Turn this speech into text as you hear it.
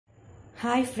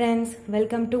Hi friends,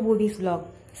 welcome to Boobies vlog.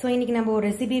 So இன்னைக்கு நம்ம ஒரு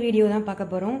ரெசிபி வீடியோ தான் பார்க்க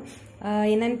போறோம்.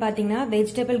 என்னன்னு பாத்தீங்கன்னா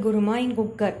வெஜிடபிள் குருமா இன்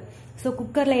குக்கர். So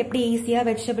குக்கர்ல எப்படி ஈஸியா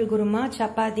வெஜிடபிள் குருமா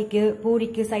சப்பாத்திக்கு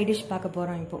பூரிக்கு சைட் டிஷ் பார்க்க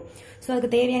போறோம் இப்போ. So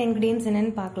அதுக்கு தேவையான இன்கிரிடியன்ட்ஸ்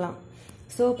என்னன்னு பார்க்கலாம்.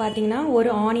 So பாத்தீங்கன்னா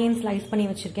ஒரு ஆனியன் ஸ்லைஸ் பண்ணி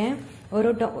வச்சிருக்கேன்,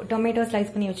 ஒரு டொமேட்டோ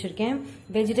ஸ்லைஸ் பண்ணி வச்சிருக்கேன்,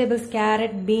 வெஜிடபிள்ஸ்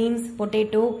கேரட், பீன்ஸ்,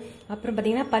 பொட்டேட்டோ, அப்புறம்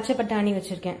பாத்தீங்கன்னா பச்சை பட்டாணி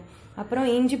வச்சிருக்கேன், அப்புறம்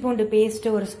இஞ்சி பூண்டு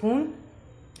பேஸ்ட் ஒரு ஸ்பூன்,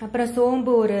 அப்புறம்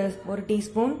சோம்பு ஒரு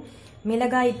டீஸ்பூன்,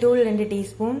 மிளகாய் தூள் 2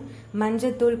 டீஸ்பூன்,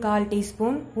 மஞ்சள் தூள் 1/4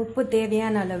 டீஸ்பூன், உப்பு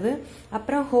தேவையான அளவு,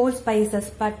 அப்புறம் ஹோல் ஸ்பைசஸ்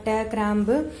பட்டை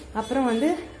கிராம்பு, அப்புறம்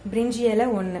பிரிஞ்சி இலை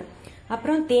 1,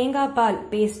 அப்புறம் தேங்காய் பால்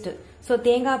பேஸ்ட். ஸோ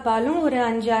தேங்காய் பாலும் ஒரு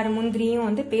 5-6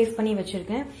 முந்திரியும் பேஸ்ட் பண்ணி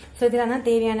வச்சிருக்கேன். ஸோ இதெல்லாம் தான்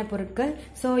தேவையான பொருட்கள்.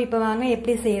 ஸோ இப்போ வாங்க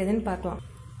எப்படி செய்யறதுன்னு பார்க்கலாம்.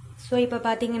 ஸோ இப்போ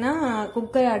பார்த்தீங்கன்னா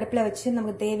குக்கர் அடுப்பில் வச்சு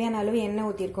நமக்கு தேவையான அளவு எண்ணெய்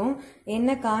ஊற்றிருக்கோம்.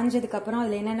 எண்ணெய் காஞ்சதுக்கு அப்புறம்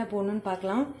அதில் என்னென்ன போடணும்னு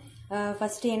பார்க்கலாம்.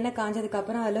 ஃபர்ஸ்ட் எண்ணெய் காஞ்சதுக்கு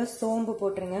அப்புறம் அதில் சோம்பு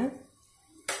போட்டுருங்க.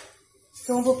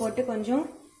 சோம்பு போட்டு கொஞ்சம்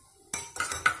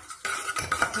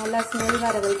நல்லா ஸ்மெல்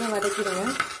வர வரைக்கும் வதக்கிடுங்க.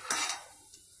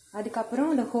 அதுக்கப்புறம்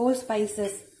இந்த ஹோல்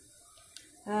ஸ்பைசஸ்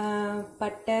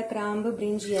பட்டை கிராம்பு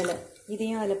பிரிஞ்சி இலை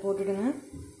இதையும் அதில் போட்டுடுங்க.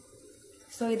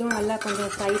 ஸோ இதுவும் நல்லா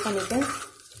கொஞ்சம் ஃப்ரை பண்ணிட்டு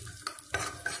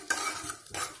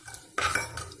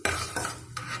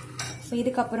ஸோ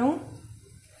இதுக்கப்புறம்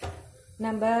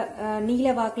நம்ம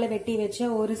நீல வாக்கில் வெட்டி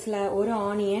வச்ச ஒரு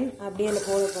ஆனியன் அப்படியே அதில்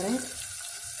போட போகிறேன்.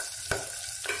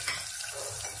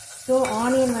 ஸோ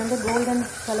ஆனியன் கோல்டன்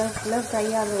கலர்ஸில் ஃப்ரை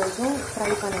ஆகிற வரைக்கும்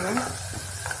ஃப்ரை பண்ணுங்க.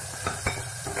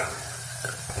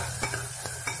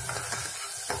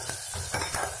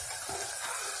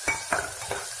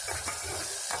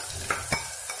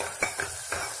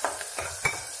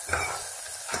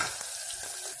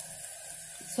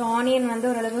 ஸோ ஆனியன்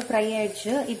ஓரளவு ஃப்ரை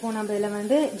ஆயிடுச்சு. இப்போ நம்ம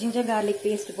இதில் ஜிஞ்சர் கார்லிக்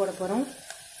பேஸ்ட் போட போகிறோம்.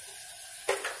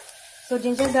 ஸோ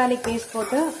ஜிஞ்சர் கார்லிக் பேஸ்ட்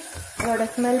போட்டு அதோட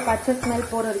ஸ்மெல் பச்சை ஸ்மெல்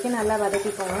போகிற வரைக்கும் நல்லா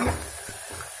வதக்கிக்கோங்க.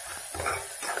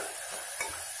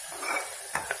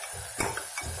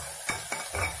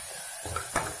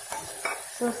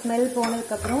 ஸோ ஸ்மெல்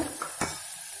போனதுக்கப்புறம்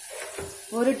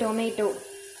ஒரு டொமேட்டோ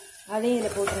அதையும்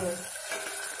இதில் போட்டுருங்க.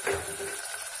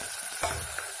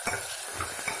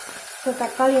 ஸோ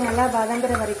தக்காளி நல்லா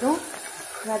வதங்குற வரைக்கும்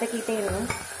வதக்கிட்டே இருங்க.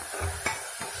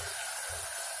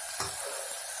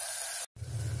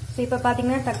 ஸோ இப்போ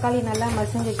பார்த்தீங்கன்னா தக்காளி நல்லா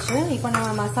மசிஞ்சிடுச்சு. இப்போ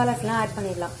நம்ம மசாலாஸ்லாம் ஆட்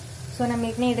பண்ணிடலாம். ஸோ நம்ம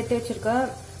ஏற்கனவே எடுத்து வச்சிருக்க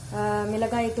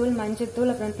மிளகாய் தூள், மஞ்சள்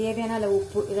தூள், அப்புறம் தேவையான அளவு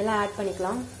உப்பு இதெல்லாம் ஆட்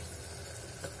பண்ணிக்கலாம்.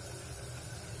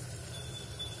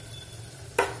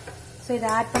 ஸோ இதை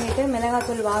ஆட் பண்ணிட்டு மிளகாய்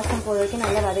தூள் வாசம் போகிற வரைக்கும்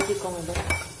நல்லா வதக்கிக்கோங்க.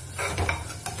 இது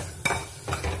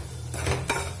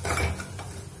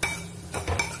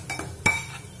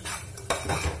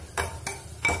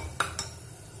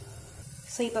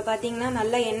ஸோ இப்போ பார்த்தீங்கன்னா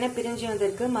நல்லா எண்ணெய் பிரிஞ்சு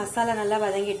வந்திருக்கு, மசாலா நல்லா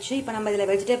வதங்கிடுச்சு. இப்போ நம்ம இதில்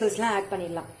வெஜிடபிள்ஸ்லாம் ஆட்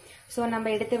பண்ணிடலாம். ஸோ நம்ம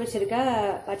எடுத்து வச்சிருக்க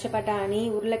பச்சை பட்டாணி,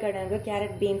 உருளைக்கிழங்கு,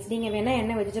 கேரட், பீன்ஸ் நீங்கள் வேணால்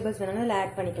என்ன வெஜிடபிள்ஸ் வேணாலும் இதில்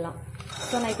ஆட் பண்ணிக்கலாம்.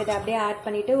 ஸோ நான் இப்போ இதை அப்படியே ஆட்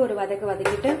பண்ணிவிட்டு ஒரு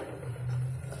வதக்கிட்டு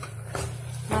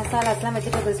மசாலாஸ்லாம்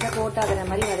வெஜிடபிள்ஸ்லாம் கோட் ஆகிற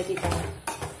மாதிரி வதக்கிக்கோங்க.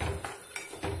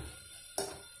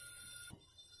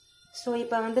 ஸோ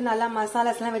இப்போ நல்லா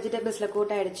மசாலாஸ்லாம் வெஜிடபிள்ஸில்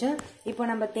கோட் ஆகிடுச்சு. இப்போ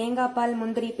நம்ம தேங்காய் பால்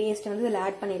முந்திரி பேஸ்ட் இதில்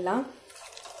ஆட் பண்ணிடலாம்.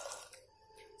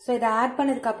 ஸோ இதை ஆட்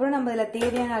பண்ணதுக்கப்புறம் நம்ம இதில்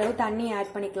தேவையான அளவு தண்ணி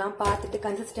ஆட் பண்ணிக்கலாம். பார்த்துட்டு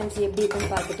கன்சிஸ்டன்சி எப்படி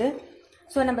இருக்குன்னு பார்த்துட்டு.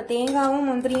 ஸோ நம்ம தேங்காயும்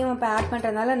முந்திரியும் இப்போ ஆட்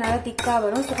பண்ணுறதுனால நல்லா திக்காக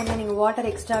வரும். ஸோ கொஞ்சம் நீங்கள் வாட்டர்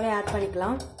எக்ஸ்ட்ராவே ஆட்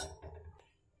பண்ணிக்கலாம்.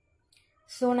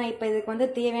 ஸோ நான் இப்போ இதுக்கு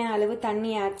தேவையான அளவு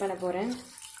தண்ணி ஆட் பண்ண போகிறேன்.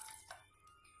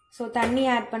 ஸோ தண்ணி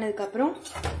ஆட் பண்ணதுக்கப்புறம்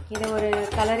இதை ஒரு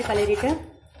கிளறிட்டு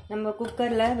நம்ம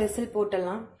குக்கரில் விசில்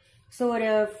போட்டுடலாம். ஸோ ஒரு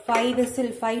 5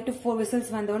 to 4 விசில்ஸ்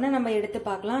வந்தோடனே நம்ம எடுத்து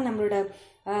பார்க்கலாம். நம்மளோட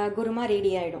குருமா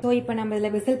ரெடி ஆகிடும். ஸோ இப்போ நம்ம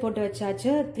இதில் விசில் போட்டு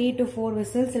வச்சாச்சு. 3 to 4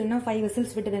 விசில்ஸ் இல்லைன்னா 5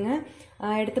 விசில்ஸ் விட்டுதுங்க.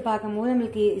 எடுத்து பார்க்கும்போது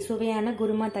நம்மளுக்கு சுவையான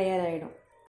kurma தயாராகிடும்.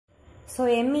 So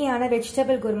எம்மியான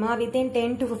vegetable kurma within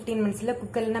 10 to 15 மினிட்ஸில்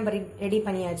குக்கரில் நம்ம ரெடி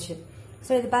பண்ணியாச்சு.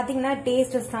 ஸோ இது பார்த்தீங்கன்னா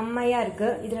டேஸ்ட் செம்மையாக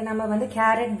இருக்குது. இதில் நம்ம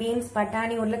கேரட், பீன்ஸ்,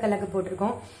 பட்டாணி, உருளைக்கிழங்கு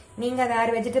போட்டிருக்கோம். நீங்கள்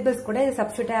வேறு வெஜிடபிள்ஸ் கூட இதை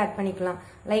சப்ஸ்டியூட்டாக ஆட் பண்ணிக்கலாம்.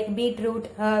 லைக் பீட்ரூட்,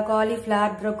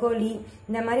 காலிஃப்ளவர், ப்ரொக்கோலி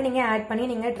இந்த மாதிரி நீங்கள் ஆட் பண்ணி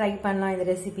நீங்கள் ட்ரை பண்ணலாம் இந்த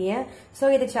ரெசிபியை.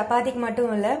 ஸோ இது சப்பாத்திக்கு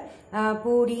மட்டும் இல்லை,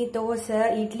 பூரி, தோசை,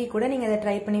 இட்லி கூட நீங்கள் இதை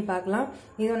ட்ரை பண்ணி பார்க்கலாம்.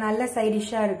 இது ஒரு நல்ல சைட்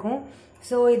டிஷ்ஷாக இருக்கும்.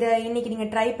 ஸோ இதை இன்னைக்கு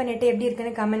நீங்கள் ட்ரை பண்ணிட்டு எப்படி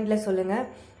இருக்குன்னு கமெண்ட்ல சொல்லுங்கள்.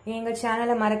 எங்கள்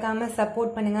சேனலை மறக்காமல்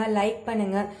சப்போர்ட் பண்ணுங்கள், லைக்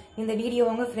பண்ணுங்கள், இந்த வீடியோ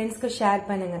உங்கள் ஃப்ரெண்ட்ஸ்க்கு ஷேர்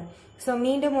பண்ணுங்கள். ஸோ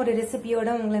மீண்டும் ஒரு ரெசிபியோட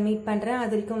உங்களை மீட் பண்ணுறேன்.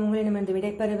 அது வரைக்கும் உங்களிடம்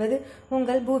விடைபெறுவது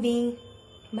உங்கள் பூவி.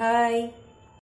 பாய்.